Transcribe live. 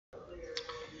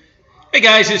Hey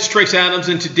guys, it's Trace Adams,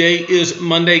 and today is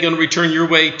Monday. Going to return your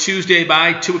way Tuesday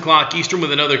by 2 o'clock Eastern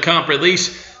with another comp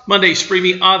release. Monday's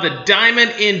freebie on the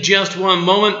diamond in just one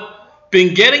moment.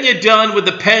 Been getting it done with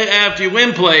the pay after you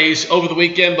win plays over the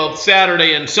weekend, both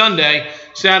Saturday and Sunday.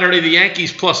 Saturday, the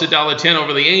Yankees plus $1.10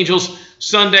 over the Angels.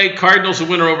 Sunday, Cardinals a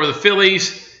winner over the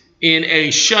Phillies in a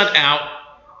shutout.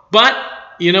 But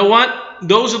you know what?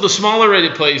 Those are the smaller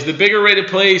rated plays. The bigger rated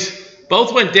plays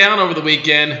both went down over the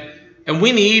weekend. And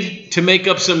we need to make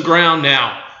up some ground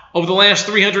now. Over the last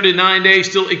 309 days,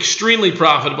 still extremely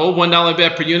profitable. $1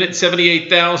 bet per unit,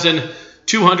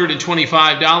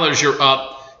 $78,225 you're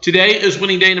up. Today is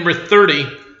winning day number 30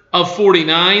 of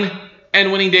 49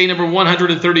 and winning day number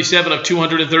 137 of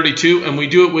 232. And we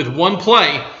do it with one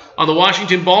play on the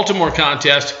Washington-Baltimore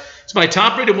contest. It's my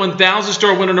top-rated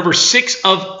 1,000-star winner, number 6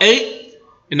 of 8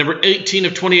 and number 18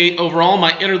 of 28 overall.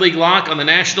 My interleague lock on the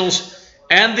Nationals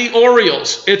and the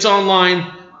Orioles. It's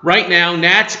online right now.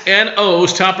 Nats and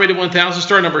O's, top-rated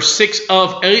 1,000-star, number 6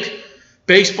 of 8.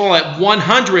 Baseball at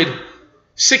 100,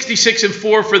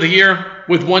 66-4 for the year,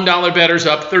 with $1 bettors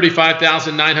up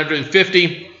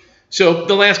 35,950. So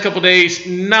the last couple days,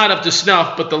 not up to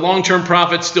snuff, but the long-term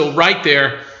profit's still right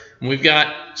there. And we've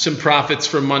got some profits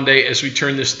for Monday as we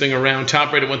turn this thing around.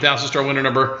 Top-rated 1,000-star winner,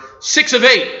 number 6 of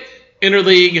 8.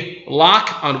 Interleague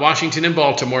lock on Washington and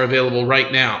Baltimore, available right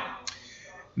now.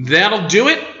 That'll do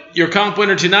it. Your comp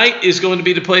winner tonight is going to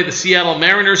be to play the Seattle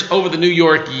Mariners over the New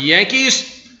York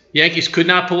Yankees. Yankees could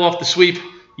not pull off the sweep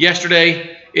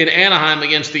yesterday in Anaheim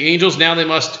against the Angels. Now they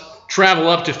must travel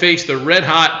up to face the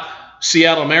red-hot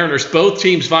Seattle Mariners. Both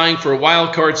teams vying for a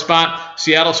wild card spot.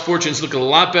 Seattle's fortunes look a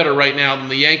lot better right now than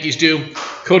the Yankees do.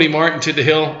 Cody Martin to the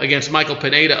hill against Michael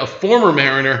Pineda, a former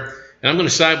Mariner. And I'm going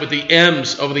to side with the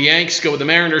M's over the Yanks. Go with the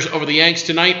Mariners over the Yanks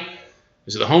tonight.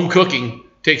 This is the home cooking.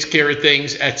 Takes care of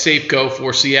things at Safeco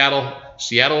for Seattle.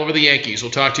 Seattle over the Yankees.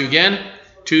 We'll talk to you again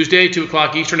Tuesday, 2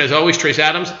 o'clock Eastern. As always, Trace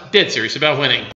Adams, dead serious about winning.